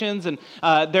And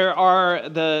there are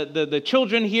the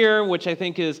children here, which I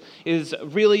think is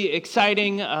really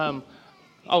exciting.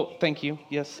 Oh, thank you.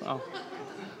 Yes. Oh.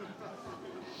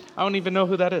 I don't even know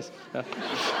who that is.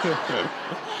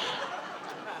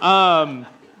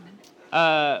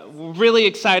 Really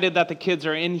excited that the kids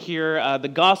are in here. The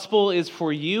gospel is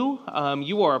for you.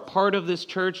 You are a part of this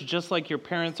church just like your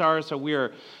parents are, so we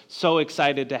are so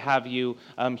excited to have you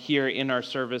here in our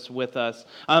service with us.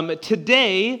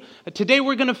 Today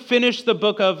we're going to finish the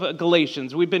book of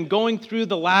Galatians. We've been going through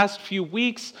the last few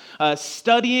weeks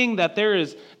studying that there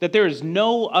is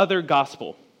no other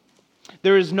gospel.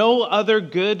 There is no other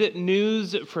good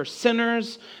news for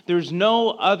sinners. There's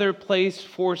no other place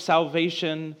for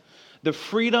salvation. The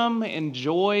freedom and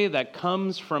joy that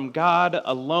comes from God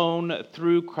alone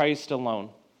through Christ alone.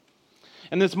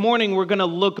 And this morning we're going to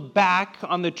look back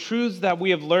on the truths that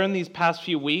we have learned these past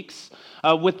few weeks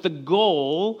with the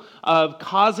goal of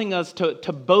causing us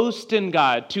to boast in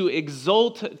God, to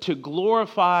exult, to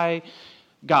glorify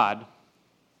God.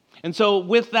 And so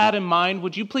with that in mind,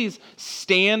 would you please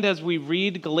stand as we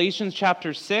read Galatians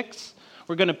chapter 6?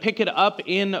 We're going to pick it up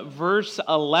in verse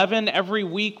 11. Every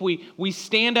week we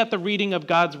stand at the reading of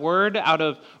God's word out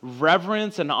of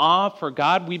reverence and awe for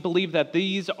God. We believe that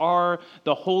these are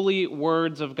the holy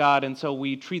words of God, and so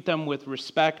we treat them with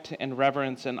respect and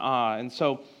reverence and awe. And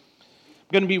so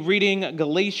I'm going to be reading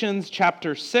Galatians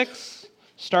chapter 6,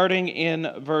 starting in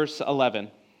verse 11.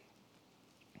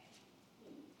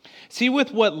 See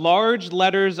with what large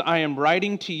letters I am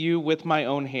writing to you with my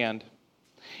own hand.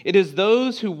 It is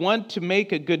those who want to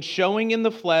make a good showing in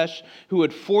the flesh who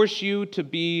would force you to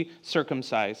be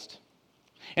circumcised,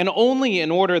 and only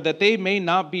in order that they may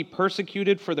not be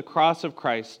persecuted for the cross of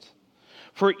Christ.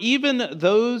 For even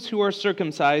those who are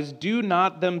circumcised do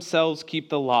not themselves keep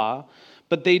the law,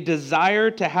 but they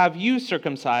desire to have you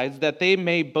circumcised, that they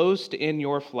may boast in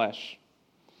your flesh.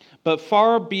 But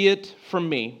far be it from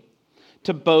me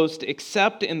to boast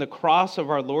except in the cross of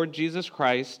our Lord Jesus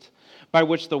Christ, by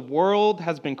which the world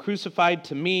has been crucified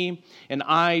to me, and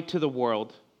I to the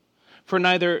world. For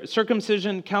neither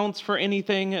circumcision counts for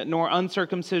anything, nor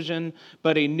uncircumcision,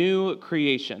 but a new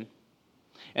creation.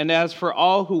 And as for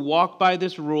all who walk by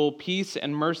this rule, peace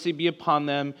and mercy be upon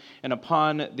them and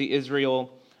upon the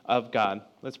Israel of God.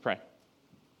 Let's pray.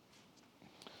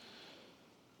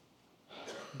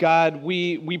 God,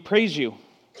 we praise you.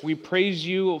 We praise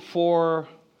you for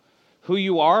who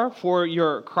you are, for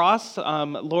your cross.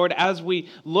 Lord, as we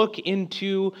look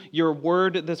into your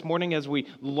word this morning, as we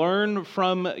learn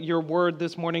from your word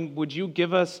this morning, would you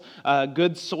give us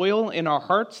good soil in our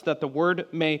hearts that the word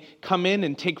may come in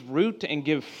and take root and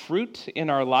give fruit in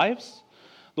our lives?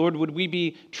 Lord, would we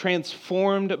be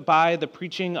transformed by the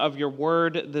preaching of your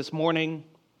word this morning,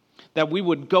 that we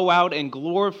would go out and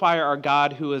glorify our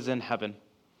God who is in heaven.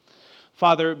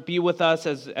 Father, be with us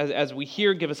as we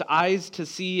hear. Give us eyes to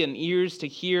see and ears to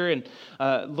hear. And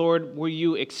Lord, will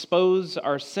you expose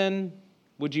our sin?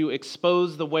 Would you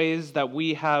expose the ways that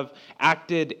we have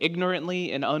acted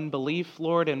ignorantly in unbelief,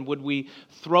 Lord? And would we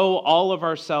throw all of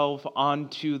ourselves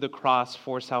onto the cross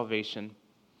for salvation?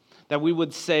 That we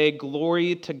would say,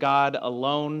 glory to God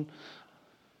alone,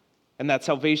 and that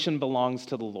salvation belongs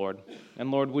to the Lord.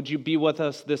 And Lord, would you be with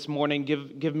us this morning?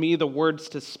 Give me the words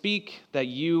to speak that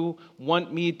you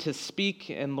want me to speak.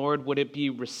 And Lord, would it be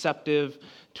receptive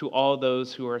to all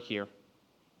those who are here?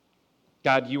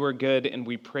 God, you are good, and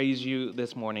we praise you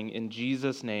this morning. In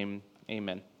Jesus' name,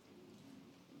 amen.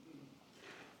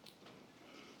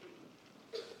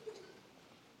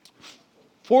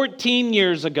 "14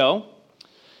 years ago,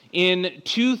 in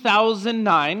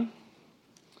 2009,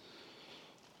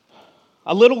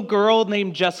 a little girl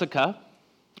named Jessica,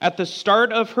 at the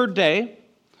start of her day,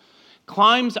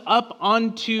 climbs up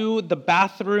onto the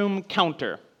bathroom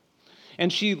counter,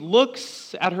 and she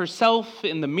looks at herself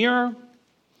in the mirror,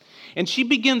 and she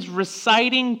begins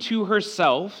reciting to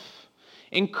herself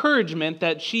encouragement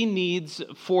that she needs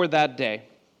for that day.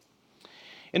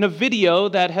 In a video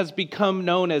that has become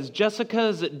known as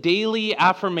Jessica's Daily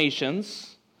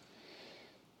Affirmations,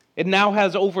 it now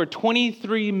has over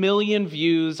 23 million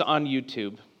views on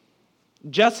YouTube.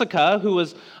 Jessica, who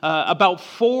was about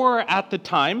 4 at the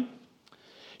time,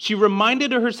 she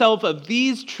reminded herself of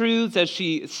these truths as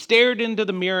she stared into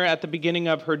the mirror at the beginning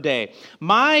of her day.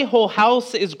 My whole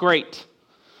house is great.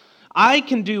 I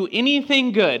can do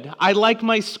anything good. I like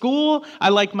my school. I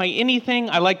like my anything.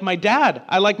 I like my dad.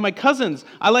 I like my cousins.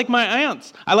 I like my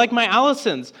aunts. I like my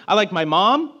Allisons. I like my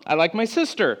mom. I like my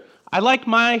sister. I like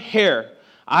my hair.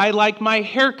 I like my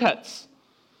haircuts.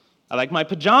 I like my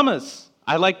pajamas.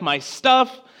 I like my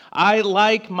stuff. I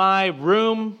like my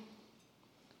room.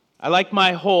 I like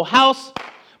my whole house.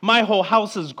 My whole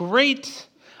house is great.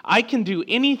 I can do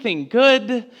anything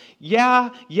good.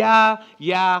 Yeah.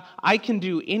 I can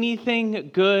do anything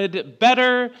good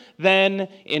better than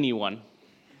anyone.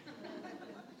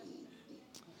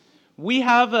 We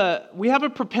have a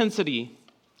propensity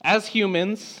as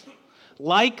humans,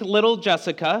 like little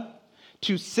Jessica,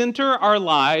 to center our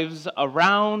lives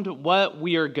around what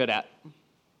we are good at.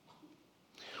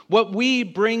 What we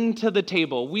bring to the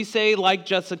table. We say, like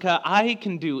Jessica, I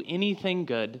can do anything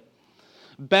good,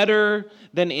 better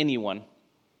than anyone.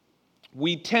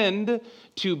 We tend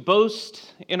to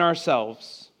boast in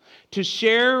ourselves, to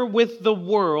share with the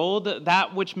world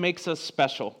that which makes us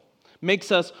special,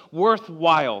 makes us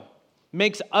worthwhile,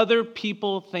 makes other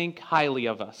people think highly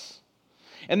of us.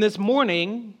 And this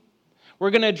morning, we're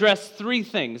going to address three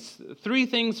things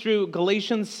through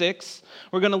Galatians 6.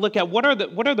 We're going to look at what are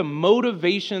the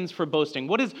motivations for boasting?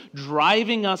 What is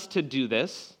driving us to do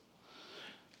this?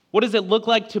 What does it look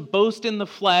like to boast in the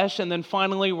flesh? And then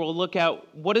finally, we'll look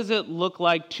at what does it look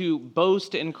like to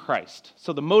boast in Christ?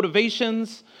 So the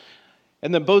motivations,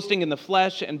 and then boasting in the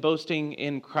flesh and boasting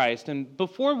in Christ. And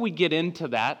before we get into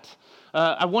that,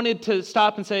 I wanted to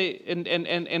stop and say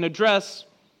and address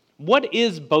what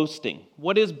is boasting?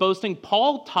 What is boasting?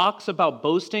 Paul talks about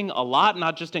boasting a lot,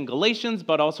 not just in Galatians,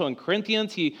 but also in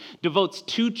Corinthians. He devotes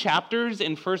 2 chapters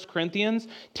in 1 Corinthians,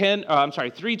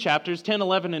 3 chapters, 10,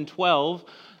 11, and 12,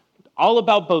 all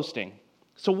about boasting.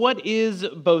 So what is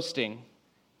boasting?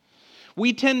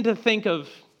 We tend to think of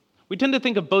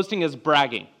boasting as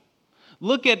bragging.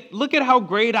 Look at how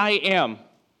great I am.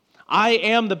 I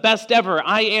am the best ever.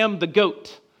 I am the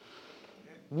GOAT.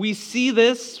 We see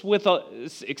this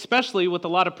especially with a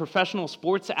lot of professional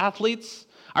sports athletes.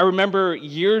 I remember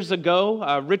years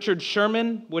ago, Richard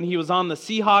Sherman, when he was on the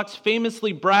Seahawks,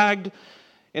 famously bragged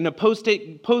in a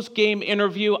post-game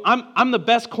interview, I'm the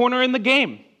best corner in the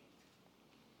game.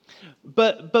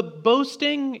 But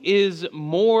boasting is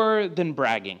more than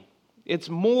bragging. It's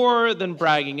more than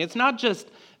bragging. It's not just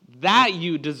that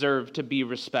you deserve to be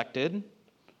respected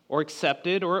or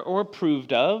accepted or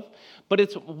approved of, but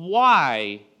it's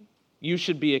why you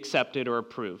should be accepted or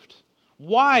approved,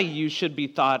 why you should be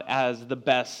thought as the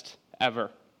best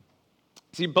ever.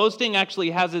 See, boasting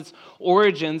actually has its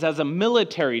origins as a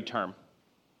military term.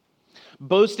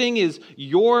 Boasting is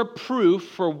your proof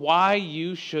for why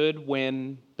you should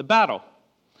win the battle.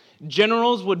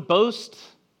 Generals would boast.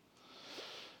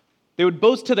 They would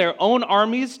boast to their own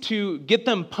armies to get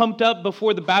them pumped up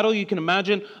before the battle. You can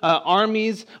imagine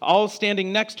armies all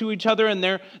standing next to each other, and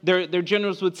their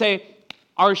generals would say,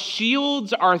 our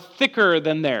shields are thicker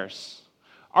than theirs.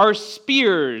 Our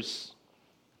spears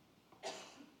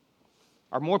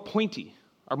are more pointy,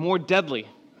 are more deadly.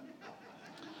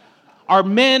 Our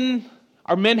men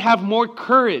have more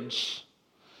courage.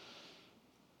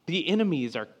 The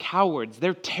enemies are cowards.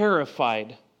 They're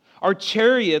terrified. Our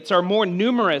chariots are more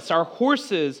numerous. Our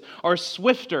horses are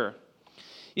swifter.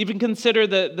 Even consider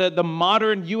the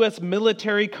modern U.S.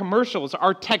 military commercials.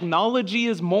 Our technology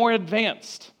is more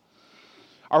advanced.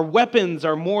 Our weapons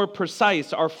are more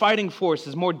precise. Our fighting force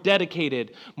is more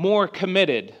dedicated, more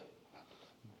committed,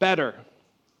 better.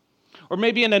 Or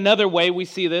maybe in another way we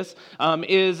see this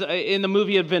is in the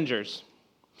movie Avengers.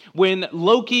 When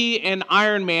Loki and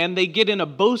Iron Man, they get in a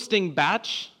boasting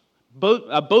match, when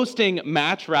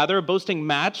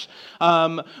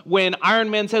Iron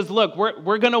Man says, look,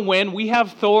 we're going to win. We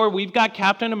have Thor, we've got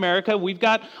Captain America, we've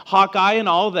got Hawkeye and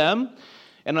all of them.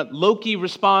 And Loki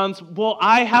responds, well,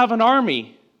 I have an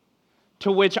army.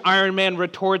 To which Iron Man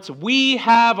retorts, we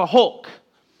have a Hulk.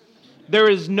 There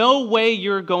is no way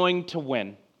you're going to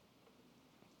win.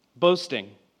 Boasting.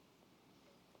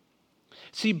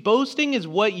 See, boasting is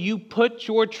what you put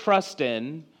your trust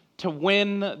in to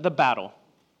win the battle.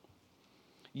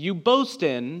 You boast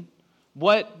in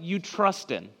what you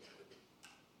trust in.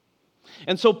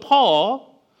 And so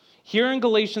Paul, here in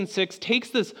Galatians 6, takes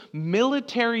this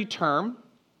military term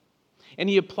and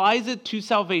he applies it to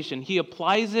salvation. He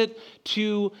applies it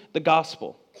to the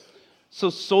gospel. So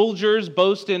soldiers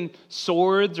boast in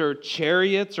swords or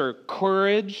chariots or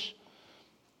courage.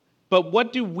 But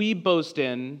what do we boast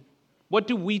in? What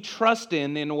do we trust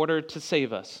in order to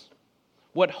save us?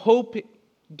 What hope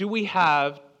do we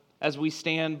have as we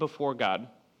stand before God?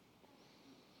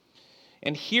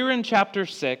 And here in chapter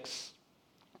 6,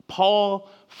 Paul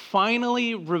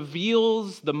finally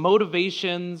reveals the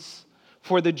motivations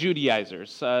for the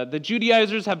Judaizers. The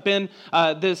Judaizers have been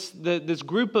this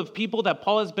group of people that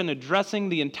Paul has been addressing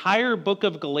the entire book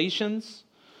of Galatians.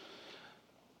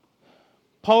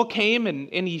 Paul came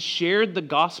and he shared the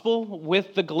gospel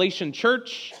with the Galatian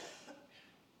church.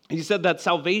 He said that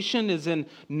salvation is in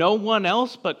no one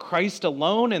else but Christ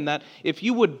alone, and that if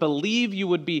you would believe, you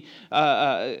would be,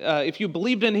 if you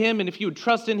believed in him and if you would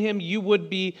trust in him, you would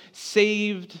be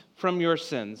saved from your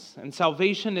sins. And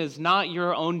salvation is not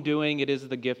your own doing, it is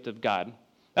the gift of God.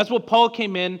 That's what Paul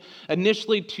came in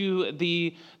initially to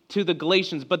the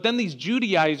Galatians. But then these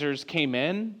Judaizers came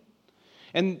in,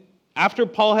 and after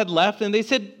Paul had left, and they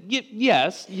said,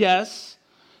 yes,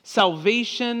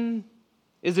 salvation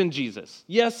is in Jesus.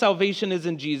 Yes, salvation is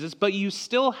in Jesus, but you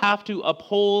still have to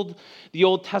uphold the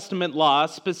Old Testament law.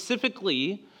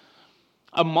 Specifically,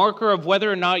 a marker of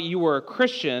whether or not you were a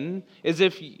Christian is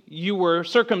if you were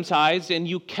circumcised and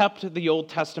you kept the Old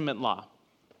Testament law.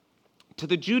 To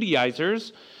the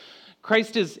Judaizers,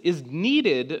 Christ is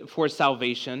needed for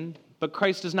salvation, but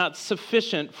Christ is not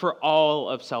sufficient for all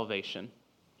of salvation.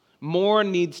 More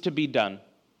needs to be done.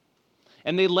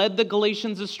 And they led the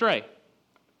Galatians astray.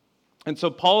 And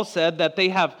so Paul said that they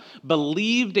have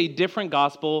believed a different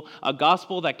gospel, a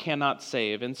gospel that cannot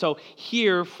save. And so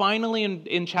here, finally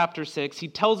in chapter 6, he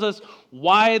tells us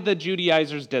why the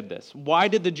Judaizers did this. Why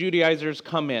did the Judaizers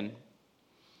come in?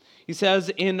 He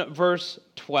says in verse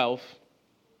 12,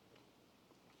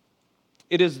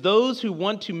 "It is those who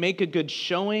want to make a good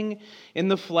showing in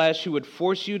the flesh who would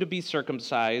force you to be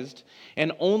circumcised,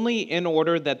 and only in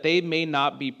order that they may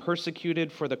not be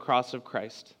persecuted for the cross of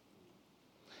Christ."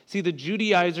 See, the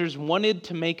Judaizers wanted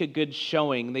to make a good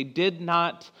showing. They did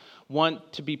not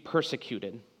want to be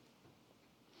persecuted.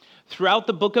 Throughout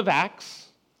the book of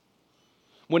Acts,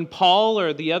 when Paul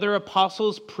or the other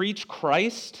apostles preached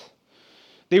Christ,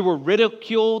 they were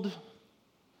ridiculed.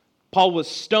 Paul was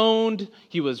stoned.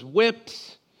 He was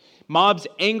whipped. Mobs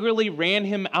angrily ran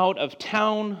him out of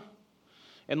town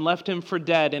and left him for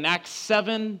dead. In Acts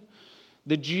 7,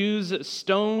 the Jews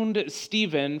stoned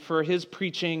Stephen for his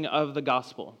preaching of the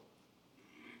gospel.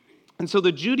 And so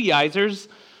the Judaizers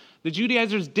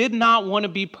did not want to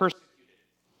be persecuted.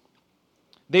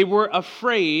 They were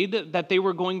afraid that they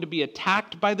were going to be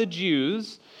attacked by the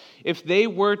Jews if they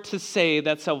were to say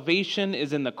that salvation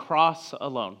is in the cross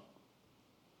alone.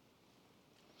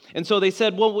 And so they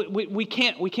said, well, we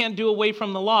can't do away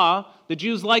from the law. The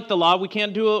Jews like the law. We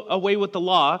can't do away with the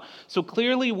law. So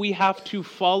clearly we have to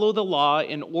follow the law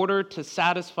in order to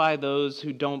satisfy those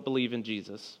who don't believe in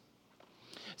Jesus.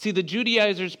 See, the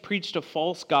Judaizers preached a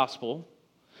false gospel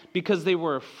because they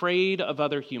were afraid of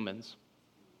other humans.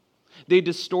 They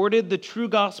distorted the true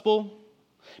gospel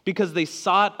because they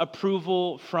sought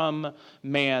approval from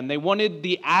man. They wanted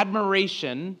the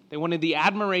admiration,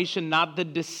 not the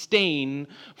disdain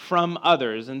from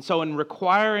others. And so in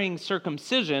requiring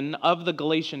circumcision of the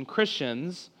Galatian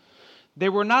Christians, they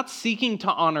were not seeking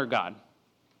to honor God,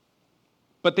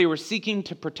 but they were seeking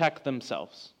to protect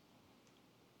themselves.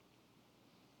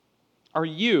 Are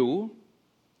you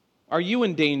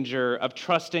in danger of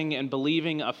trusting and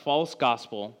believing a false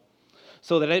gospel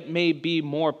so that it may be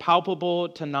more palpable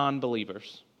to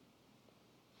non-believers?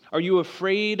 Are you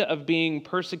afraid of being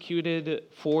persecuted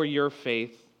for your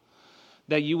faith,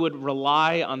 that you would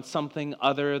rely on something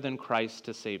other than Christ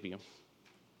to save you?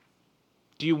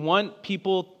 Do you want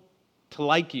people to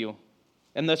like you,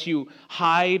 and thus you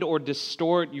hide or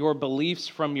distort your beliefs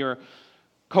from your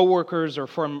coworkers or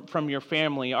from your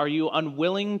family? Are you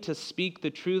unwilling to speak the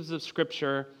truths of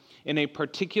Scripture in a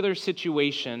particular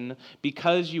situation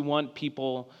because you want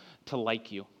people to like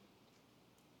you?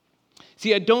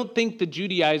 See, I don't think the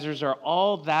Judaizers are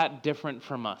all that different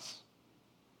from us.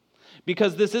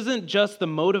 Because this isn't just the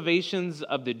motivations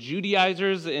of the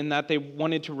Judaizers in that they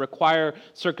wanted to require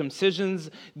circumcisions.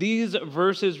 These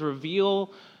verses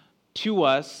reveal to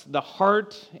us the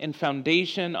heart and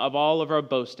foundation of all of our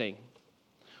boasting.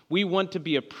 We want to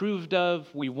be approved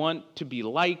of, we want to be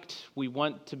liked, we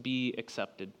want to be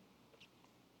accepted.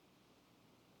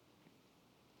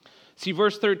 See,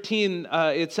 verse 13,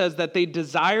 it says that they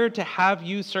desire to have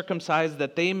you circumcised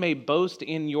that they may boast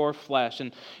in your flesh.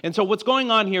 And so what's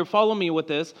going on here, follow me with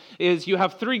this, is you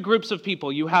have three groups of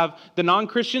people. You have the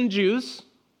non-Christian Jews,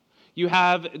 you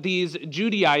have these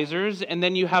Judaizers, and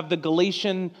then you have the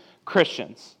Galatian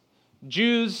Christians.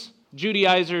 Jews,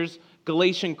 Judaizers,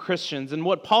 Galatian Christians. And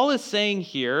what Paul is saying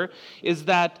here is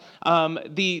that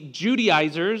the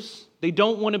Judaizers, they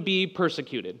don't want to be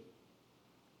persecuted.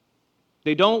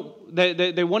 They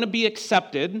want to be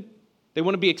accepted. They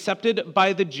want to be accepted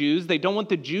by the Jews. They don't want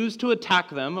the Jews to attack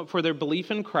them for their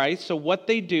belief in Christ. So what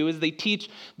they do is they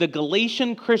teach the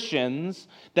Galatian Christians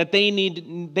that they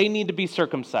need to be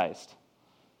circumcised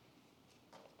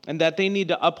and that they need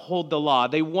to uphold the law.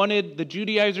 The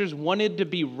Judaizers wanted to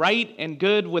be right and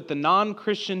good with the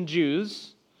non-Christian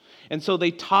Jews, and so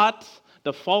they taught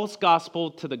the false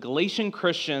gospel to the Galatian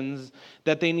Christians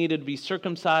that they needed to be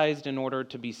circumcised in order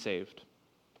to be saved.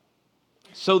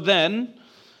 So then,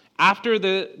 after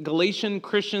the Galatian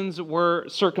Christians were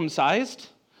circumcised,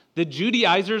 the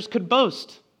Judaizers could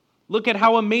boast. Look at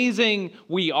how amazing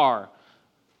we are.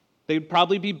 They'd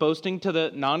probably be boasting to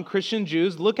the non-Christian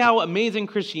Jews. Look how amazing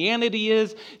Christianity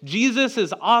is. Jesus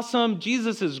is awesome.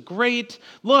 Jesus is great.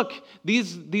 Look,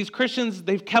 these Christians,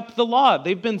 they've kept the law.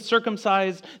 They've been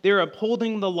circumcised. They're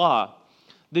upholding the law.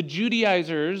 The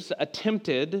Judaizers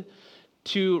attempted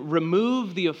to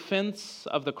remove the offense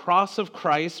of the cross of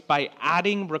Christ by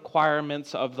adding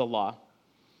requirements of the law.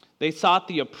 They sought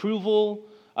the approval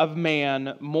of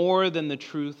man more than the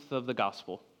truth of the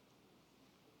gospel.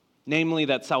 Namely,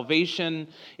 that salvation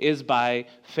is by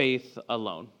faith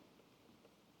alone.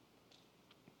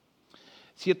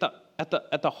 See, at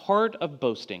the heart of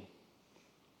boasting,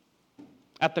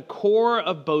 at the core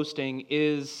of boasting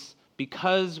is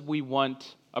because we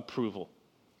want approval.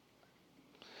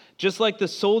 Just like the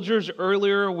soldiers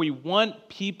earlier, we want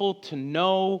people to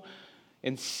know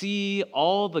and see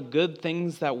all the good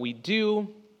things that we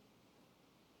do.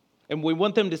 And we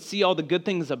want them to see all the good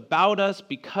things about us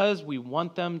because we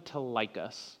want them to like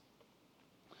us.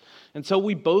 And so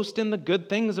we boast in the good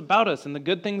things about us and the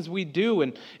good things we do.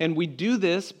 And we do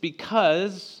this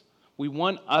because we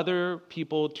want other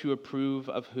people to approve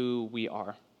of who we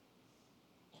are.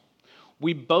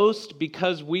 We boast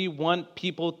because we want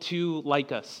people to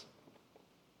like us.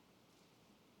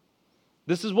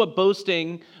 This is what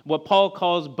Paul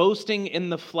calls boasting in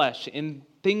the flesh, in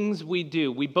things we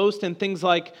do. We boast in things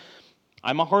like,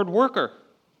 I'm a hard worker.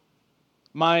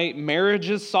 My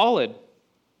marriage is solid.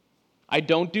 I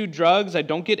don't do drugs. I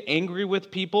don't get angry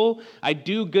with people. I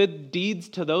do good deeds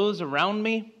to those around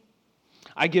me.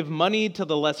 I give money to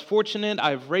the less fortunate.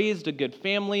 I've raised a good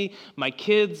family. My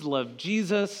kids love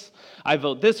Jesus. I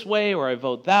vote this way or I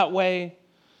vote that way.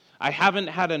 I haven't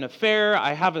had an affair.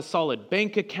 I have a solid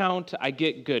bank account. I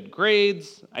get good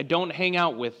grades. I don't hang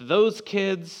out with those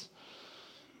kids.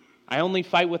 I only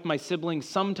fight with my siblings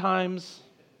sometimes.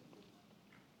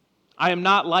 I am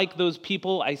not like those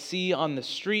people I see on the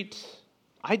street.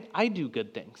 I do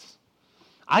good things.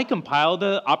 I compiled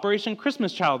the Operation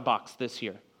Christmas Child box this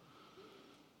year.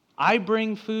 I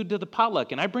bring food to the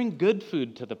potluck, and I bring good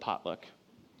food to the potluck.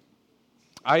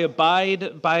 I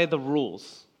abide by the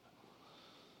rules.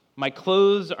 My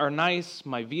clothes are nice.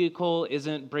 My vehicle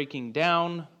isn't breaking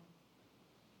down.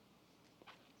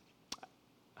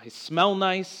 I smell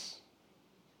nice.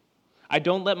 I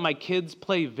don't let my kids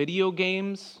play video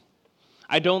games.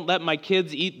 I don't let my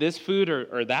kids eat this food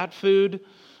or that food.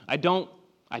 I don't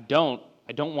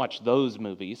watch those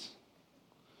movies.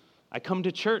 I come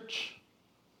to church.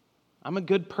 I'm a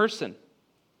good person.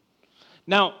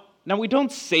 Now we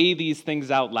don't say these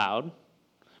things out loud,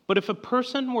 but if a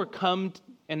person were come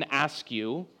and ask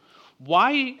you,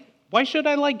 why should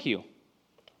I like you?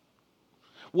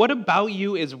 What about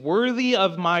you is worthy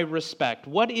of my respect?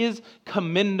 What is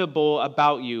commendable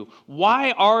about you?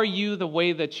 Why are you the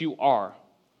way that you are?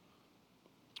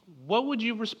 What would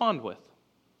you respond with?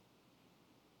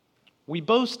 We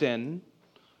boast in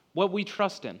what we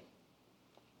trust in.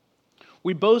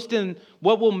 We boast in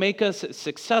what will make us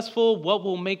successful, what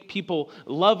will make people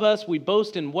love us. We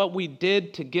boast in what we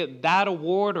did to get that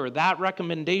award or that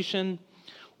recommendation.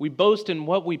 We boast in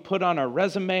what we put on our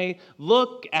resume.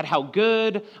 Look at how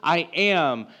good I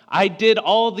am. I did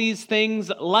all these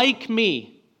things. Like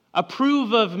me,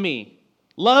 approve of me,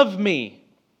 love me.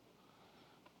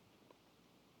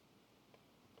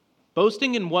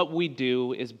 Boasting in what we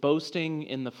do is boasting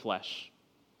in the flesh.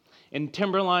 In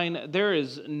Timberline, there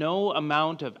is no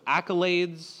amount of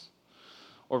accolades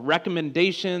or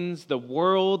recommendations the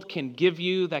world can give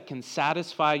you that can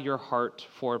satisfy your heart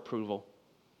for approval.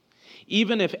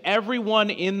 Even if everyone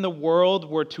in the world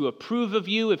were to approve of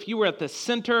you, if you were at the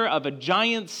center of a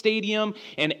giant stadium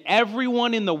and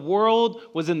everyone in the world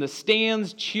was in the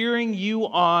stands cheering you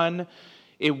on,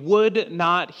 it would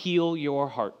not heal your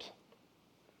heart.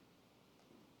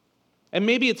 And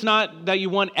maybe it's not that you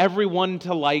want everyone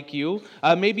to like you.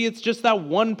 Maybe it's just that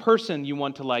one person you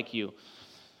want to like you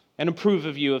and approve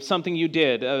of you of something you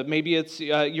did. Maybe it's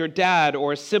your dad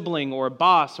or a sibling or a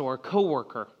boss or a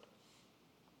coworker.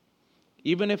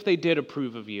 Even if they did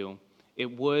approve of you,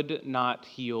 it would not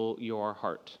heal your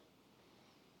heart.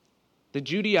 The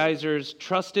Judaizers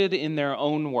trusted in their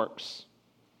own works,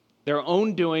 their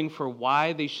own doing for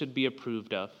why they should be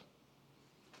approved of.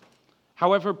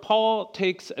 However, Paul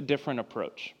takes a different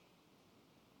approach.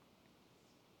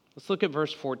 Let's look at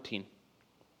verse 14.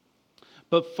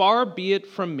 But far be it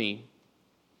from me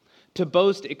to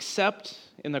boast except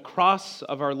in the cross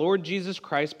of our Lord Jesus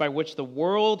Christ, by which the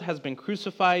world has been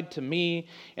crucified to me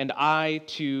and I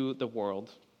to the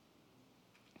world.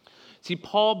 See,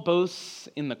 Paul boasts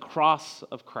in the cross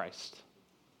of Christ.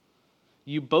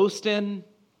 You boast in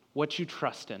what you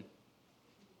trust in.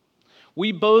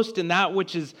 We boast in that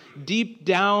which is deep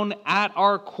down at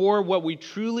our core, what we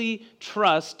truly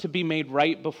trust to be made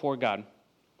right before God.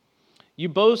 You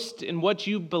boast in what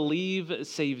you believe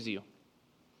saves you.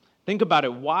 Think about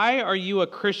it. Why are you a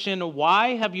Christian?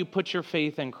 Why have you put your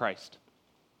faith in Christ?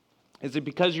 Is it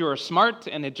because you are smart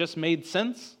and it just made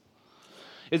sense?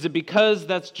 Is it because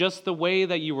that's just the way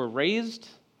that you were raised?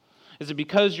 Is it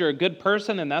because you're a good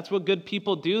person and that's what good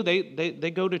people do?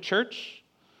 They go to church?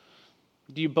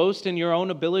 Do you boast in your own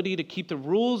ability to keep the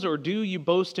rules, or do you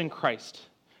boast in Christ?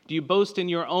 Do you boast in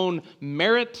your own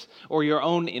merit or your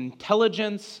own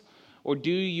intelligence, or do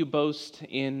you boast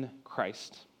in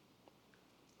Christ?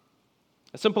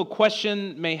 A simple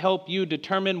question may help you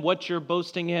determine what you're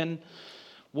boasting in.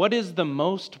 What is the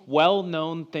most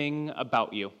well-known thing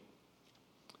about you?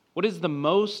 What is the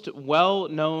most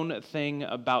well-known thing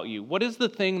about you? What is the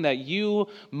thing that you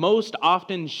most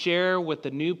often share with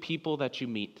the new people that you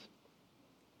meet?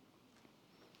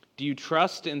 Do you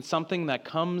trust in something that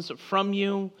comes from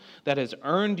you, that has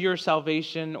earned your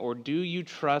salvation, or do you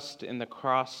trust in the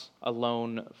cross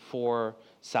alone for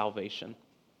salvation?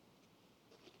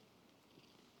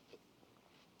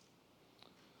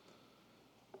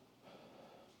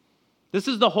 This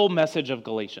is the whole message of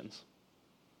Galatians.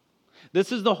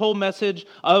 This is the whole message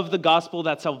of the gospel,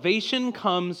 that salvation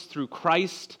comes through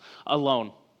Christ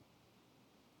alone.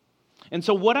 And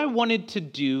so what I wanted to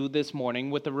do this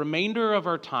morning with the remainder of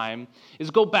our time is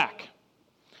go back.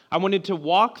 I wanted to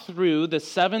walk through the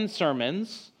 7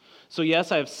 sermons. So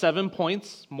yes, I have 7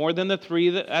 points, more than the 3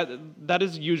 that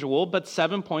is usual, but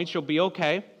 7 points, you'll be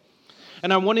okay.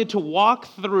 And I wanted to walk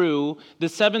through the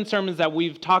 7 sermons that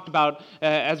we've talked about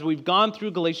as we've gone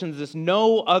through Galatians, this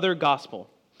no other gospel.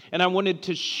 And I wanted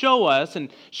to show us and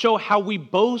show how we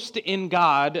boast in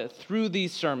God through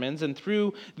these sermons and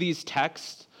through these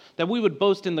texts, that we would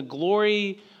boast in the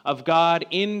glory of God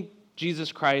in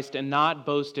Jesus Christ and not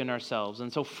boast in ourselves.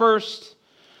 And so first,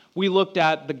 we looked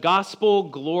at the gospel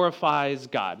glorifies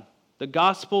God. The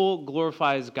gospel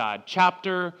glorifies God.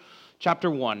 Chapter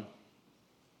 1.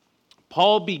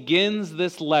 Paul begins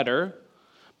this letter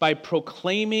by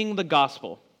proclaiming the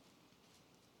gospel.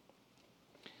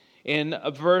 In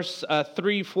verse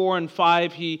 3, 4, and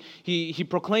 5, he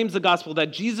proclaims the gospel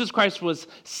that Jesus Christ was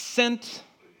sent,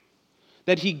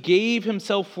 that he gave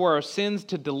himself for our sins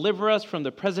to deliver us from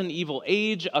the present evil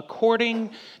age,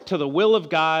 according to the will of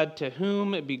God, to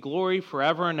whom be glory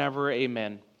forever and ever.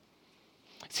 Amen.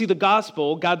 See, the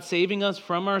gospel, God saving us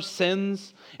from our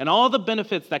sins and all the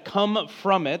benefits that come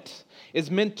from it, is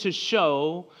meant to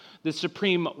show the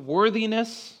supreme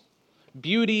worthiness,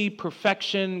 beauty,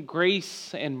 perfection,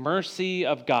 grace, and mercy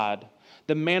of God,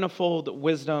 the manifold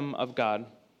wisdom of God.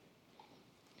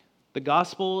 The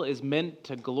gospel is meant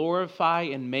to glorify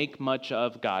and make much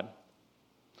of God.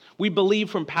 We believe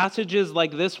from passages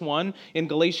like this one in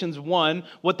Galatians 1,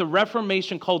 what the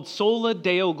Reformation called sola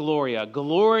deo gloria,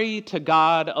 glory to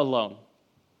God alone.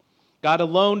 God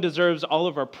alone deserves all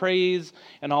of our praise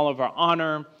and all of our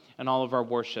honor and all of our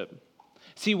worship.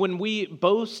 See, when we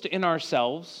boast in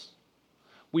ourselves,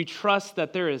 we trust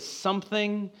that there is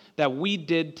something that we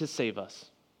did to save us.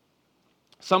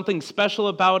 Something special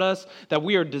about us that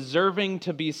we are deserving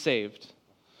to be saved.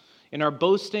 In our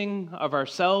boasting of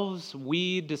ourselves,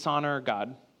 we dishonor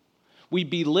God. We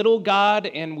belittle God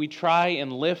and we try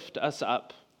and lift us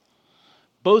up.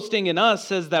 Boasting in us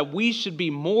says that we should be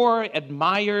more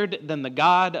admired than the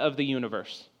God of the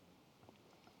universe.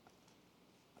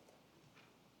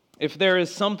 If there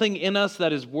is something in us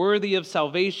that is worthy of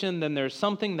salvation, then there's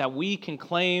something that we can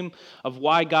claim of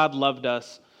why God loved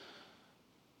us.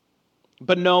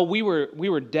 But no, we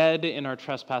were dead in our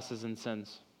trespasses and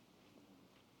sins.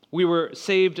 We were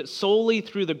saved solely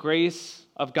through the grace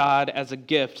of God as a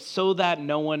gift, so that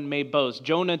no one may boast.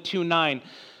 Jonah 2:9,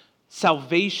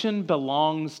 salvation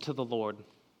belongs to the Lord.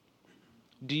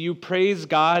 Do you praise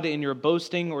God in your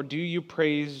boasting, or do you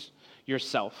praise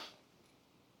yourself?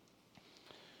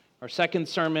 Our second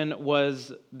sermon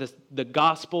was the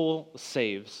gospel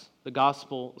saves. The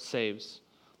gospel saves.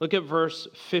 Look at verse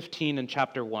 15 in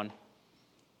chapter 1.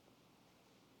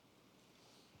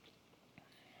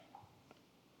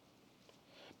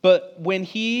 But when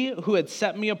he who had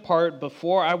set me apart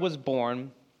before I was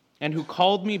born, and who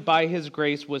called me by his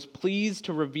grace, was pleased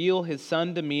to reveal his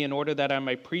Son to me in order that I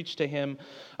might preach him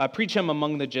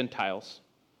among the Gentiles.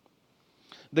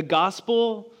 The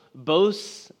gospel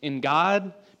boasts in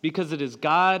God because it is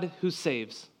God who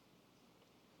saves.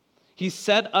 He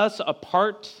set us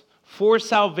apart for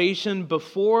salvation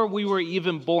before we were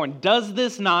even born. Does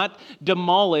this not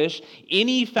demolish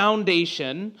any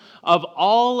foundation of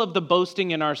all of the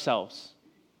boasting in ourselves?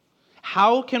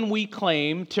 How can we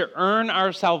claim to earn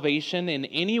our salvation in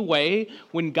any way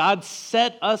when God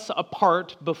set us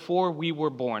apart before we were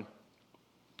born?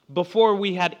 Before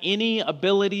we had any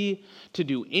ability to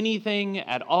do anything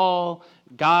at all,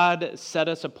 God set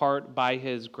us apart by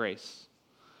His grace.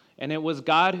 And it was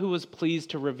God who was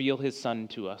pleased to reveal His Son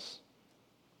to us.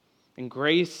 In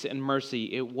grace and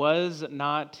mercy, it was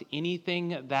not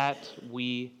anything that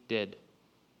we did.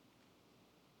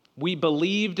 We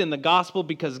believed in the gospel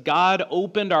because God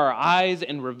opened our eyes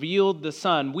and revealed the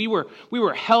Son. We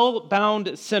were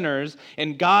hell-bound sinners,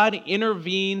 and God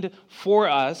intervened for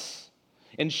us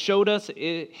and showed us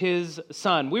His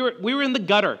Son. We were in the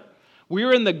gutter. We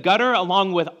were in the gutter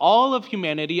along with all of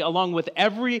humanity, along with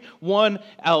everyone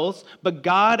else. But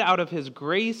God, out of His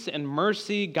grace and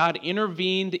mercy, God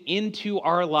intervened into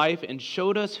our life and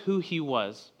showed us who He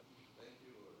was.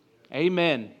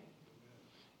 Amen.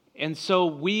 And so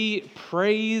we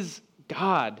praise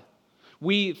God.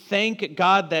 We thank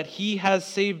God that He has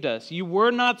saved us. You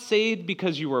were not saved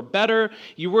because you were better.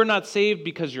 You were not saved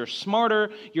because you're smarter.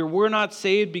 You were not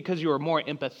saved because you were more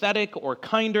empathetic or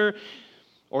kinder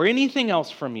or anything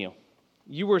else from you.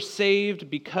 You were saved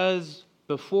because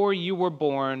before you were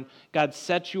born, God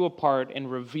set you apart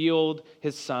and revealed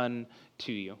His Son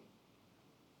to you.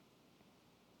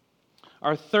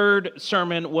 Our third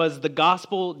sermon was The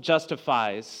Gospel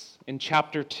Justifies in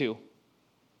chapter 2.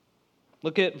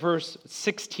 Look at verse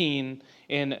 16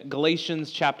 in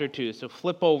Galatians chapter 2. So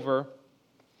flip over.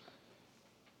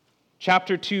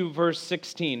 Chapter 2, verse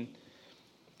 16.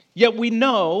 Yet we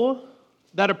know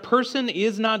that a person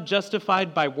is not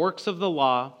justified by works of the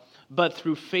law, but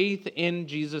through faith in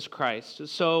Jesus Christ.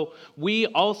 So we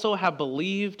also have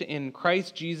believed in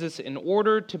Christ Jesus in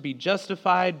order to be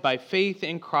justified by faith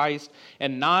in Christ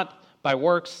and not by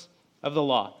works of the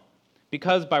law.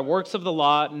 Because by works of the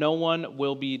law, no one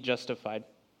will be justified.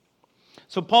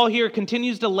 So Paul here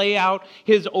continues to lay out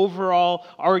his overall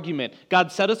argument.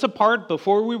 God set us apart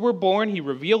before we were born. He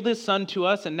revealed His Son to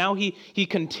us. And now he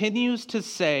continues to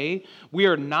say we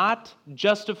are not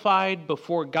justified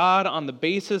before God on the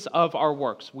basis of our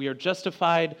works. We are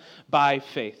justified by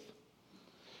faith.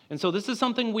 And so this is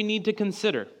something we need to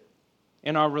consider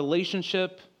in our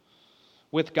relationship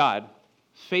with God.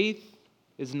 Faith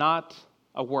is not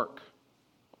a work.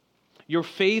 Your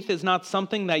faith is not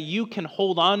something that you can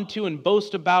hold on to and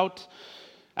boast about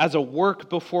as a work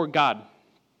before God.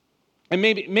 And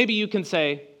maybe you can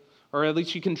say, or at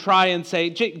least you can try and say,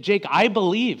 Jake, I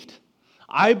believed.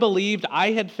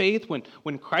 I had faith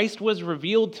when Christ was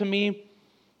revealed to me.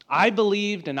 I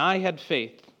believed and I had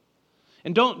faith.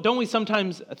 And don't we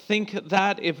sometimes think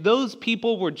that if those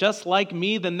people were just like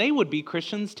me, then they would be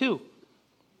Christians too.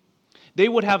 They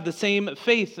would have the same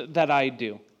faith that I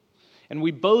do. And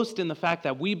we boast in the fact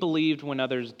that we believed when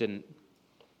others didn't.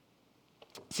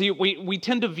 See, we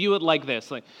tend to view it like this: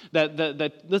 like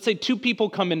that. Let's say two people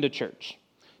come into church.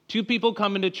 Two people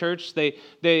come into church.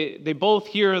 They both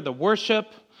hear the worship.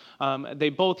 They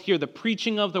both hear the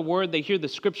preaching of the word. They hear the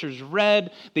scriptures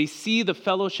read. They see the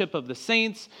fellowship of the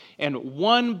saints. And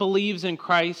one believes in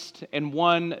Christ and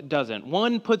one doesn't.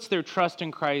 One puts their trust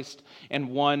in Christ and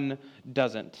one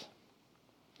doesn't.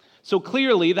 So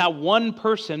clearly that one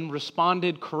person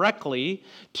responded correctly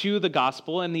to the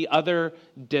gospel and the other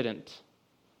didn't.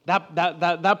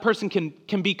 That person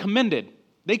can be commended.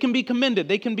 They can be commended.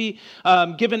 They can be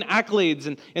given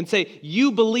accolades and say,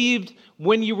 you believed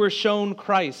when you were shown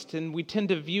Christ. And we tend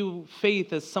to view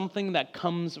faith as something that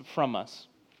comes from us.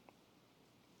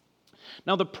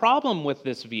 Now the problem with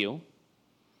this view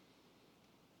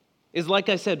is, like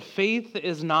I said, faith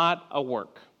is not a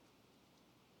work.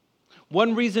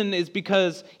 One reason is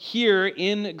because here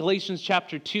in Galatians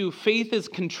chapter 2, faith is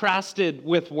contrasted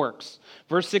with works.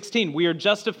 Verse 16, we are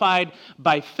justified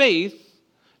by faith,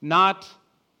 not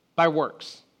by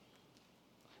works.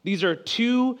 These are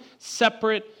two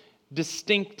separate,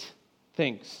 distinct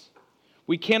things.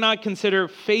 We cannot consider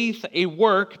faith a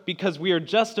work because we are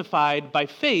justified by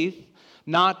faith,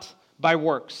 not by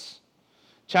works.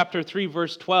 Chapter 3,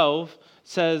 verse 12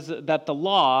 says that the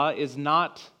law is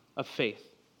not of faith.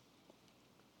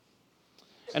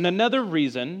 And another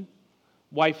reason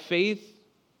why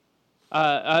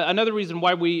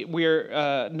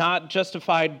we're not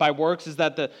justified by works is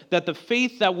that the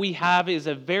faith that we have is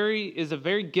a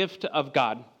very gift of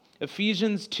God.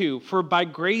 Ephesians 2, for by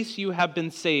grace you have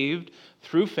been saved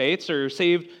through faith, so you're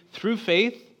saved through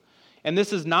faith, And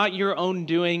this is not your own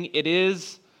doing, it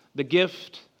is the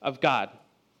gift of God.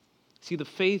 See, the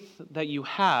faith that you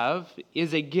have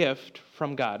is a gift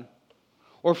from God.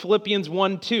 Or Philippians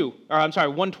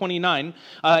 1:29,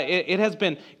 it has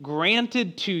been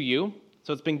granted to you,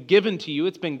 so it's been given to you,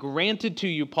 it's been granted to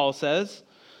you, Paul says,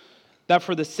 that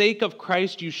for the sake of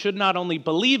Christ you should not only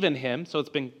believe in him, so it's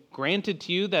been granted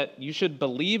to you that you should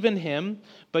believe in him,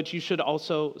 but you should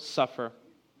also suffer.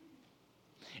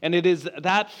 And it is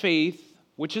that faith,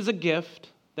 which is a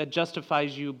gift, that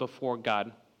justifies you before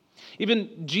God.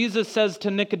 Even Jesus says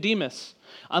to Nicodemus,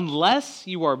 unless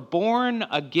you are born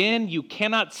again, you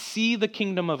cannot see the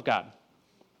kingdom of God.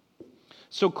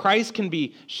 So Christ can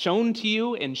be shown to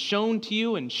you and shown to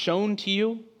you and shown to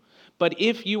you. But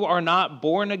if you are not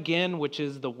born again, which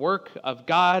is the work of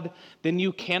God, then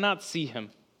you cannot see him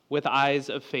with eyes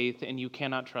of faith and you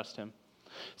cannot trust him.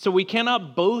 So we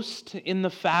cannot boast in the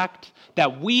fact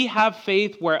that we have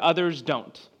faith where others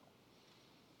don't.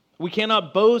 We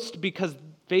cannot boast because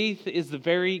faith is the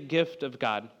very gift of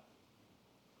God.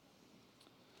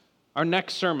 Our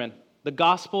next sermon, the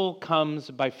gospel comes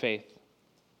by faith.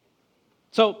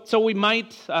 So we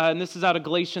might, and this is out of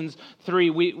Galatians 3,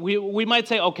 we might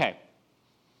say, okay,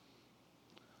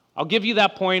 I'll give you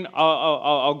that point.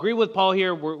 I'll agree with Paul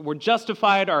here. We're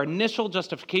justified. Our initial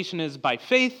justification is by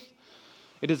faith.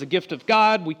 It is a gift of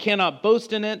God. We cannot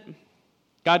boast in it.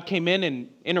 God came in and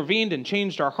intervened and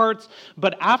changed our hearts.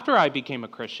 But after I became a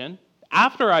Christian, I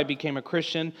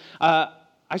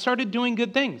started doing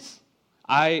good things.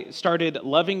 I started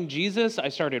loving Jesus. I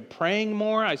started praying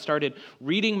more. I started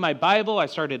reading my Bible. I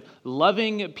started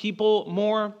loving people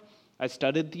more. I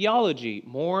studied theology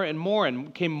more and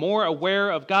became more aware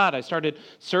of God. I started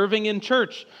serving in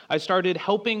church. I started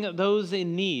helping those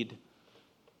in need.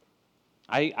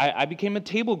 I became a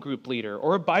table group leader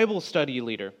or a Bible study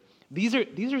leader. These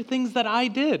are things that I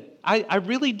did. I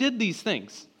really did these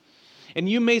things. And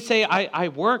you may say, I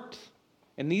worked,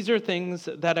 and these are things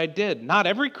that I did. Not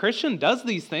every Christian does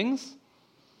these things,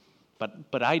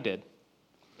 but I did.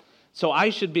 So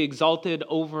I should be exalted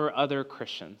over other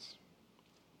Christians.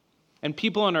 And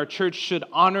people in our church should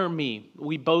honor me.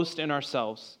 We boast in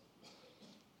ourselves.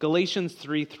 Galatians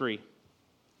 3:3.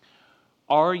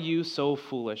 Are you so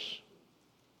foolish?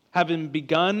 Having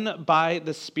begun by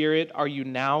the Spirit, are you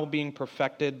now being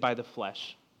perfected by the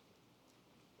flesh?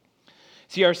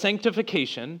 See, our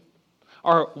sanctification,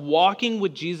 our walking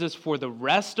with Jesus for the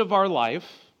rest of our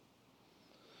life,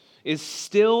 is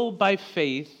still by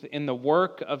faith in the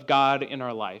work of God in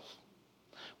our life.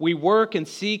 We work and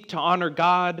seek to honor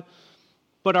God,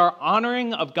 but our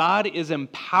honoring of God is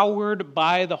empowered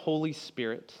by the Holy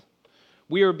Spirit.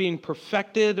 We are being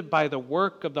perfected by the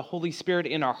work of the Holy Spirit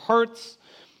in our hearts.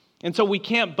 And so we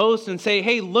can't boast and say,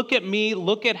 hey, look at me,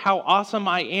 look at how awesome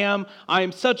I am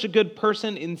such a good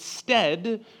person.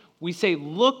 Instead, we say,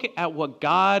 look at what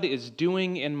God is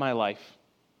doing in my life.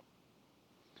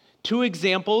 2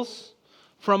 examples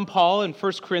from Paul in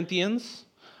 1 Corinthians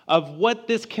of what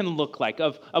this can look like,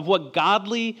 of what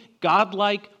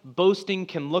godlike boasting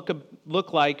can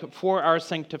look like for our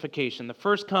sanctification. The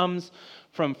first comes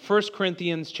from 1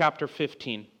 Corinthians chapter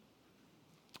 15.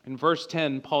 In verse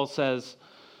 10, Paul says,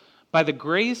 by the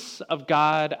grace of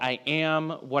God, I am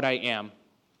what I am.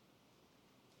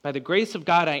 By the grace of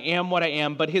God, I am what I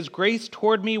am, but his grace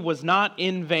toward me was not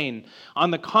in vain.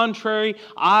 On the contrary,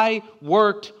 I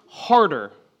worked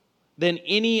harder than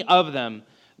any of them,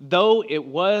 though it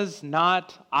was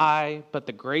not I, but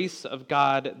the grace of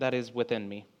God that is within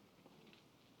me.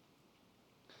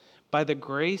 By the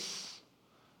grace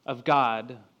of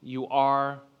God, you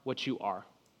are what you are.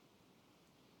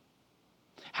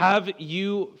 Have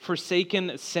you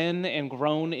forsaken sin and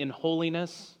grown in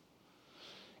holiness?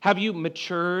 Have you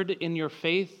matured in your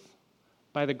faith?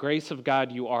 By the grace of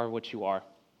God, you are what you are.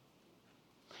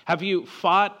 Have you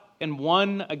fought and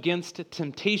won against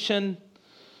temptation?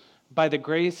 By the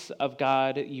grace of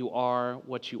God, you are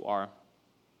what you are.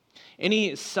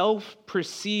 Any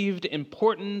self-perceived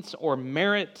importance or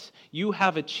merit you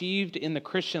have achieved in the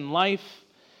Christian life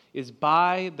is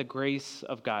by the grace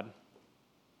of God.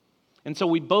 And so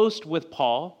we boast with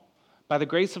Paul, by the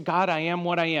grace of God, I am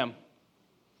what I am.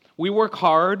 We work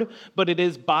hard, but it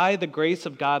is by the grace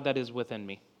of God that is within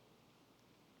me.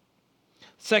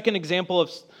 Second example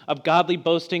of godly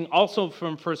boasting, also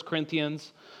from 1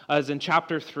 Corinthians, is in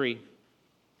chapter 3.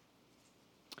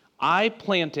 I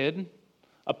planted,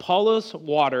 Apollos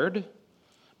watered,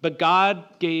 but God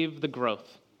gave the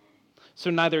growth.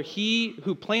 So neither he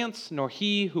who plants nor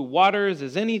he who waters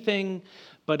is anything,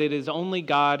 but it is only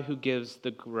God who gives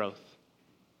the growth.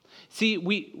 See,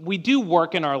 we do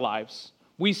work in our lives.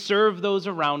 We serve those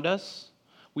around us.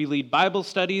 We lead Bible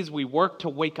studies. We work to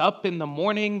wake up in the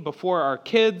morning before our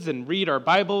kids and read our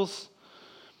Bibles.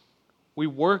 We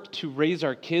work to raise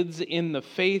our kids in the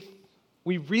faith.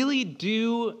 We really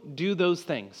do those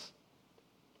things.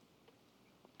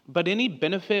 But any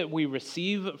benefit we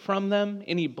receive from them,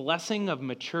 any blessing of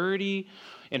maturity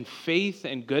and faith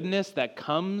and goodness that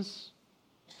comes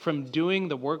from doing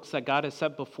the works that God has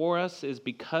set before us is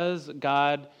because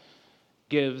God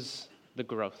gives the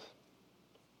growth.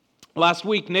 Last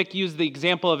week, Nick used the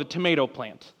example of a tomato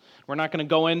plant. We're not going to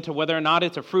go into whether or not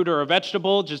it's a fruit or a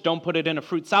vegetable. Just don't put it in a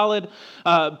fruit salad.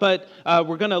 But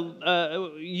we're going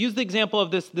to use the example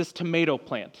of this tomato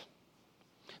plant.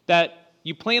 That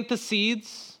you plant the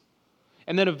seeds,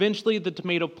 and then eventually the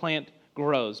tomato plant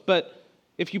grows. But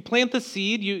if you plant the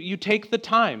seed, you take the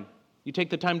time. You take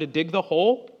the time to dig the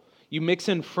hole. You mix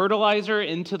in fertilizer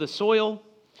into the soil.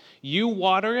 You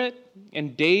water it,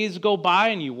 and days go by,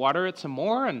 and you water it some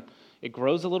more, and it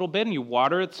grows a little bit, and you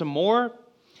water it some more,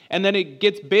 and then it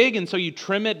gets big, and so you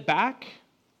trim it back,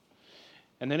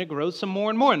 and then it grows some more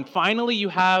and more, and finally you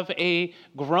have a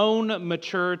grown,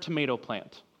 mature tomato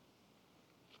plant.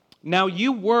 Now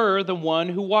you were the one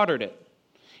who watered it,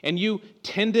 and you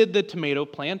tended the tomato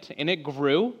plant, and it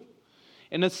grew.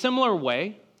 In a similar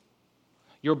way,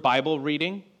 your Bible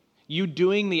reading, you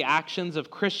doing the actions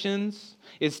of Christians,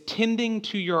 is tending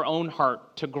to your own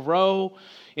heart to grow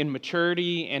in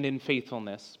maturity and in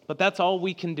faithfulness. But that's all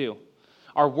we can do.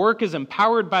 Our work is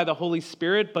empowered by the Holy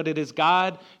Spirit, but it is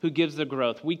God who gives the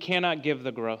growth. We cannot give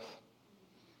the growth.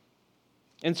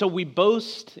 And so we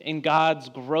boast in God's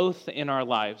growth in our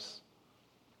lives.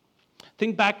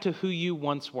 Think back to who you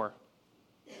once were.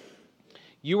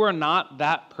 You are not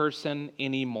that person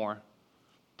anymore.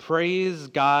 Praise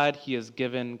God, He has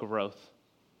given growth.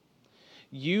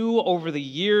 You, over the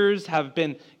years, have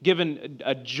been given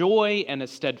a joy and a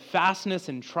steadfastness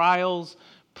in trials.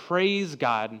 Praise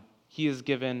God, He has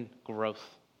given growth.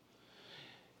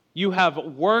 You have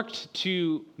worked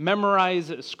to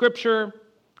memorize Scripture,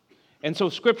 and so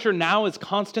Scripture now is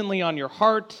constantly on your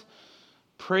heart.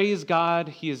 Praise God,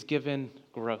 He has given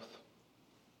growth.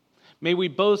 May we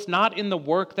boast not in the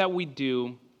work that we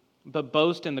do, but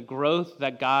boast in the growth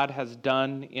that God has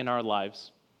done in our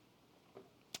lives.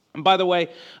 And by the way,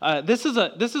 this is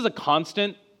a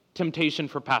constant temptation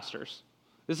for pastors.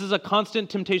 This is a constant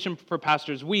temptation for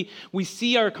pastors. We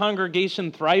see our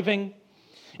congregation thriving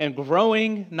and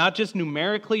growing, not just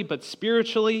numerically, but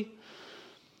spiritually.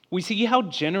 We see how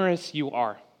generous you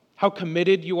are, how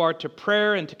committed you are to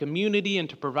prayer and to community and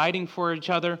to providing for each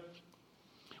other.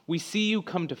 We see you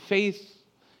come to faith,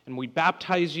 and we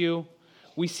baptize you.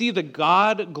 We see the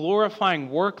God-glorifying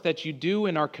work that you do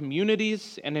in our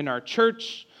communities and in our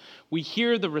church. We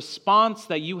hear the response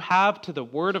that you have to the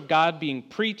Word of God being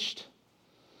preached.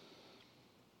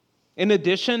 In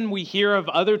addition, we hear of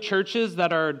other churches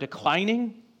that are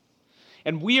declining.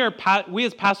 And we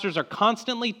as pastors are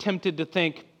constantly tempted to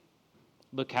think,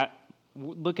 look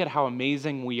at how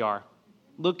amazing we are.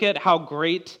 Look at how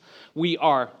great we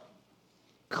are.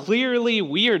 Clearly,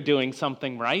 we are doing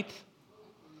something right.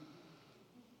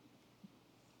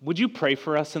 Would you pray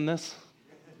for us in this?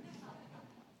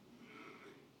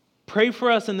 Pray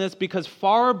for us in this, because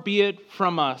far be it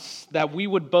from us that we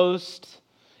would boast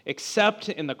except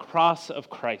in the cross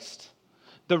of Christ.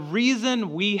 The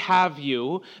reason we have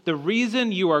you, the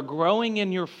reason you are growing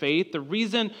in your faith, the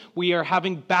reason we are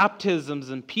having baptisms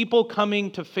and people coming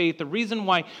to faith, the reason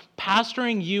why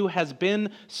pastoring you has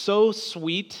been so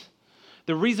sweet,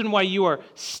 the reason why you are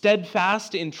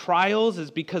steadfast in trials is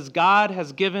because God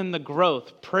has given the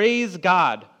growth. Praise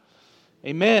God.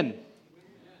 Amen.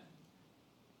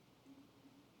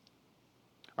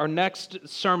 Our next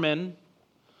sermon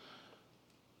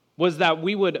was that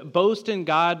we would boast in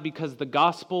God because the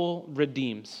gospel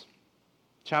redeems.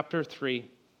 Chapter 3.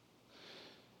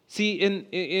 See,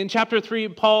 in chapter 3,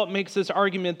 Paul makes this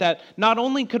argument that not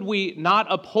only could we not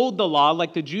uphold the law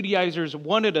like the Judaizers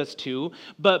wanted us to,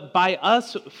 but by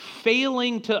us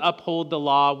failing to uphold the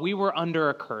law, we were under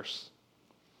a curse.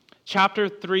 Chapter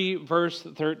 3, verse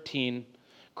 13.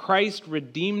 Christ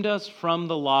redeemed us from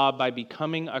the law by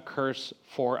becoming a curse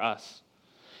for us.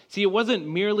 See, it wasn't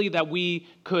merely that we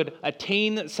could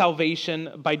attain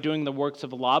salvation by doing the works of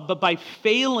the law, but by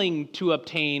failing to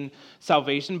obtain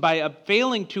salvation, by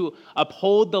failing to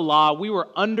uphold the law, we were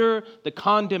under the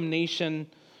condemnation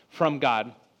from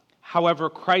God. However,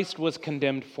 Christ was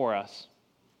condemned for us.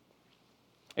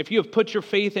 If you have put your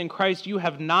faith in Christ, you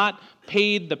have not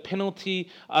paid the penalty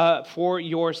for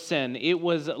your sin. It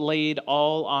was laid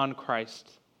all on Christ.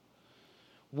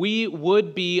 We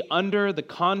would be under the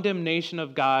condemnation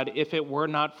of God if it were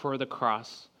not for the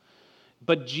cross.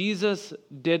 But Jesus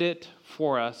did it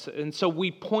for us. And so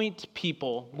we point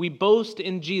people, we boast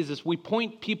in Jesus. We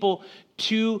point people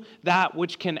to that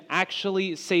which can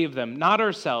actually save them, not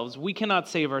ourselves. We cannot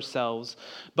save ourselves,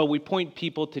 but we point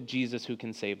people to Jesus who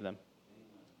can save them.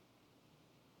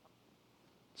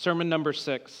 Sermon number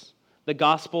 6, the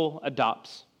gospel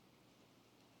adopts.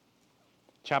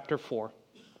 Chapter 4.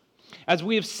 As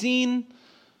we have seen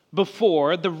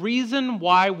before, the reason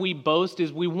why we boast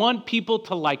is we want people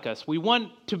to like us. We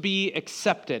want to be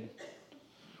accepted.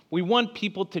 We want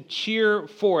people to cheer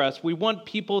for us. We want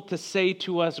people to say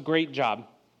to us, great job.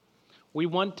 We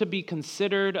want to be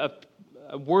considered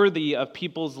worthy of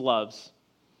people's loves.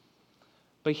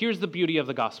 But here's the beauty of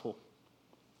the gospel.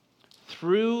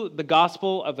 Through the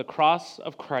gospel of the cross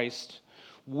of Christ,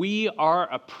 we are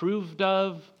approved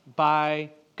of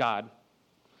by God.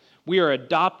 We are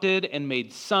adopted and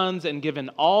made sons and given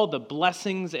all the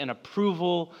blessings and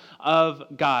approval of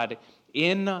God.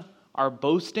 In our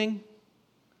boasting,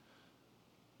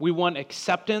 we want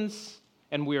acceptance,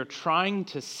 and we are trying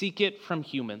to seek it from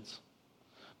humans.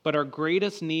 But our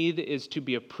greatest need is to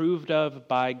be approved of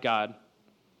by God.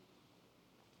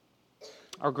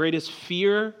 Our greatest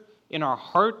fear in our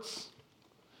hearts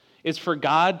is for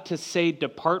God to say,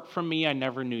 "Depart from me, I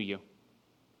never knew you."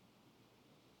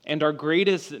 And our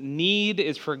greatest need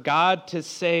is for God to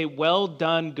say, "Well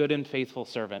done, good and faithful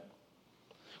servant."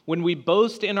 When we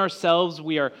boast in ourselves,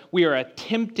 we are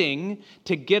attempting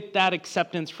to get that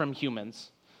acceptance from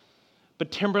humans.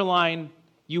 But Timberline,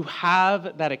 you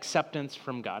have that acceptance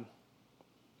from God.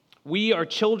 We are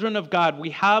children of God.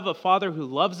 We have a Father who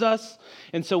loves us,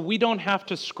 and so we don't have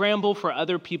to scramble for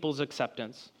other people's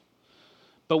acceptance.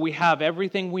 But we have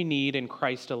everything we need in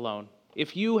Christ alone.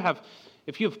 If you have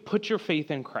put your faith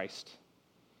in Christ,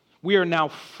 we are now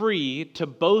free to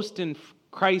boast in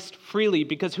Christ freely,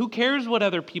 because who cares what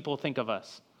other people think of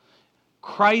us?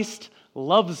 Christ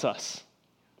loves us.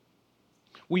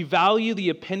 We value the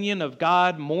opinion of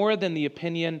God more than the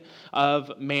opinion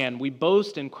of man. We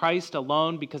boast in Christ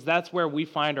alone because that's where we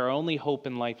find our only hope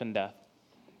in life and death.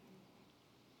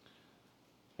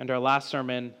 And our last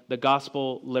sermon, the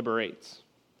gospel liberates.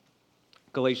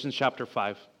 Galatians chapter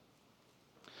 5.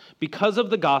 Because of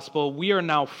the gospel, we are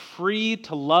now free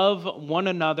to love one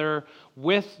another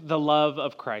with the love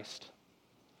of Christ.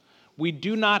 We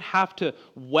do not have to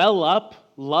well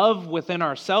up love within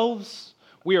ourselves.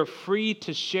 We are free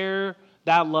to share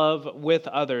that love with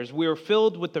others. We are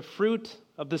filled with the fruit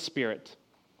of the Spirit: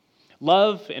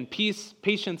 love and peace,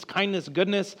 patience, kindness,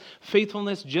 goodness,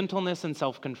 faithfulness, gentleness, and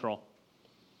self-control.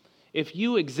 If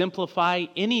you exemplify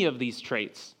any of these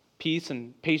traits, peace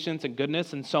and patience and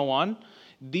goodness and so on,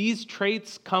 these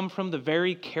traits come from the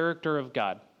very character of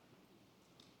God.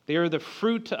 They are the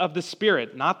fruit of the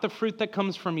Spirit, not the fruit that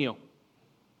comes from you.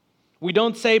 We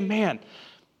don't say, "Man,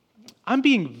 I'm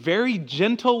being very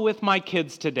gentle with my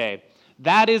kids today.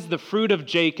 That is the fruit of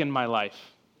Jake in my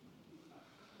life.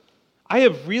 I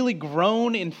have really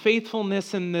grown in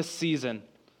faithfulness in this season.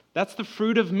 That's the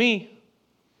fruit of me.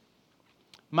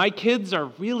 My kids are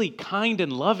really kind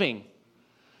and loving.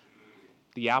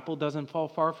 The apple doesn't fall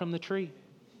far from the tree.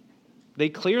 They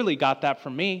clearly got that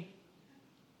from me."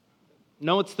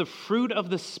 No, it's the fruit of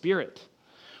the Spirit.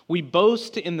 We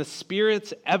boast in the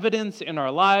Spirit's evidence in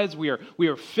our lives. We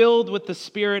are filled with the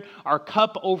Spirit. Our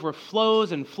cup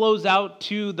overflows and flows out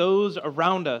to those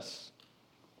around us.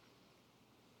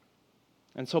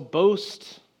 And so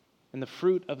boast in the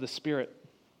fruit of the Spirit.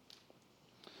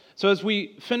 So as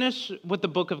we finish with the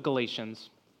book of Galatians,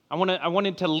 I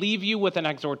wanted to leave you with an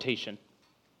exhortation.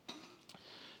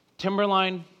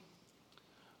 Timberline,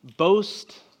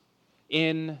 boast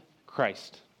in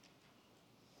Christ,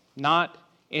 not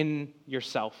in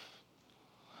yourself.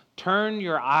 Turn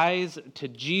your eyes to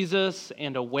Jesus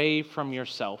and away from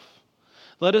yourself.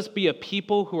 Let us be a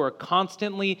people who are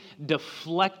constantly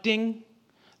deflecting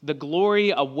the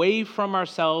glory away from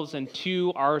ourselves and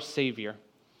to our Savior.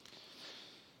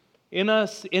 In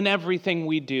us, in everything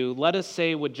we do, let us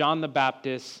say with John the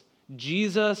Baptist,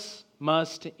 "Jesus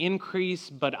must increase,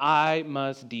 but I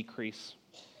must decrease."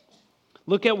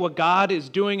 Look at what God is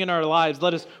doing in our lives.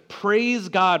 Let us praise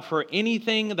God for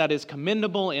anything that is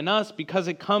commendable in us, because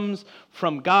it comes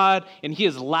from God and He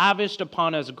has lavished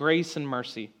upon us grace and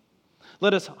mercy.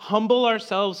 Let us humble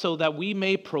ourselves so that we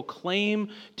may proclaim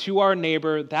to our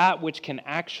neighbor that which can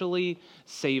actually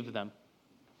save them.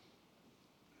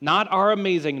 Not our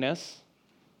amazingness,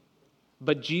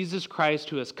 but Jesus Christ,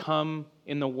 who has come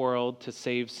in the world to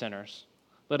save sinners.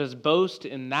 Let us boast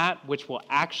in that which will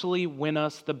actually win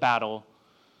us the battle: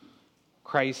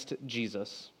 Christ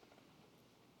Jesus.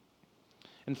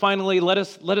 And finally, let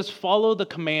us follow the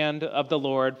command of the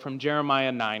Lord from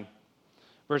Jeremiah 9,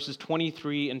 verses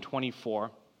 23 and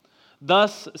 24.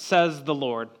 Thus says the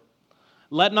Lord,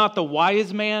 let not the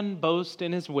wise man boast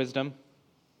in his wisdom.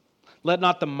 Let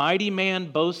not the mighty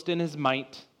man boast in his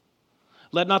might.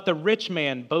 Let not the rich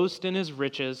man boast in his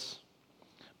riches.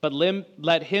 But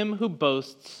let him who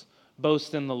boasts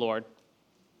boast in the Lord.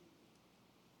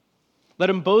 Let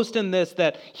him boast in this,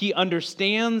 that he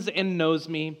understands and knows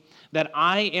me, that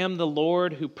I am the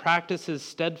Lord who practices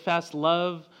steadfast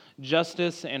love,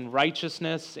 justice, and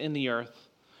righteousness in the earth.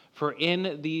 For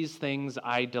in these things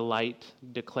I delight,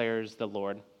 declares the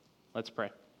Lord. Let's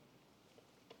pray.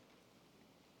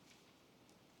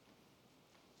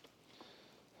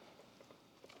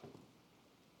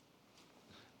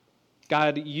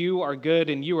 God, you are good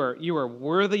and you are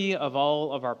worthy of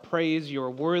all of our praise. You are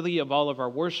worthy of all of our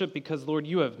worship because, Lord,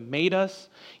 you have made us,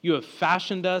 you have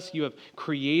fashioned us, you have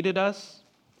created us.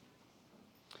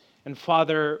 And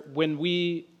Father, when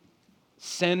we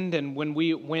sinned and when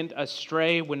we went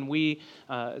astray, when we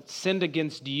sinned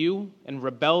against you and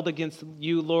rebelled against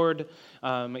you, Lord,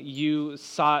 you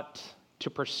sought to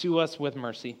pursue us with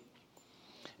mercy.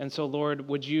 And so, Lord,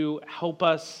 would you help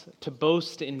us to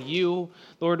boast in you?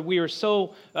 Lord, we are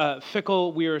so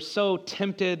fickle. We are so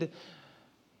tempted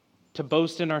to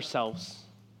boast in ourselves.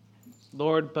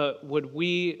 Lord, but would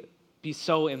we be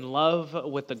so in love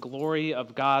with the glory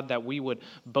of God that we would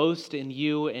boast in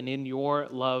you and in your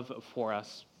love for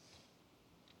us?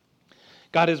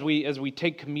 God, as we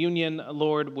take communion,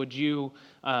 Lord, would you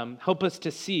help us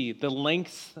to see the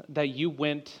lengths that you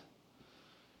went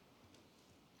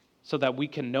so that we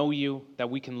can know you, that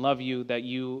we can love you,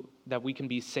 that we can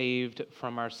be saved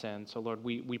from our sins. So, Lord,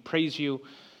 we praise you.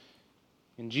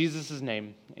 In Jesus'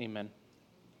 name, amen.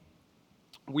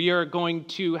 We are going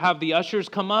to have the ushers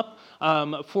come up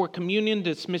for communion,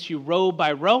 dismiss you row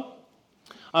by row.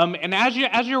 And as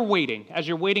you're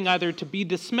waiting either to be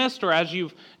dismissed or as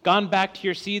you've gone back to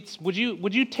your seats, would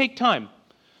you take time?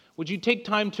 Would you take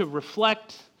time to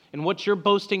reflect in what you're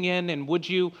boasting in, and would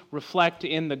you reflect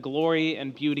in the glory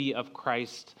and beauty of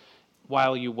Christ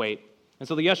while you wait? And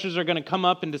so the ushers are going to come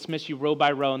up and dismiss you row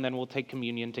by row, and then we'll take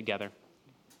communion together.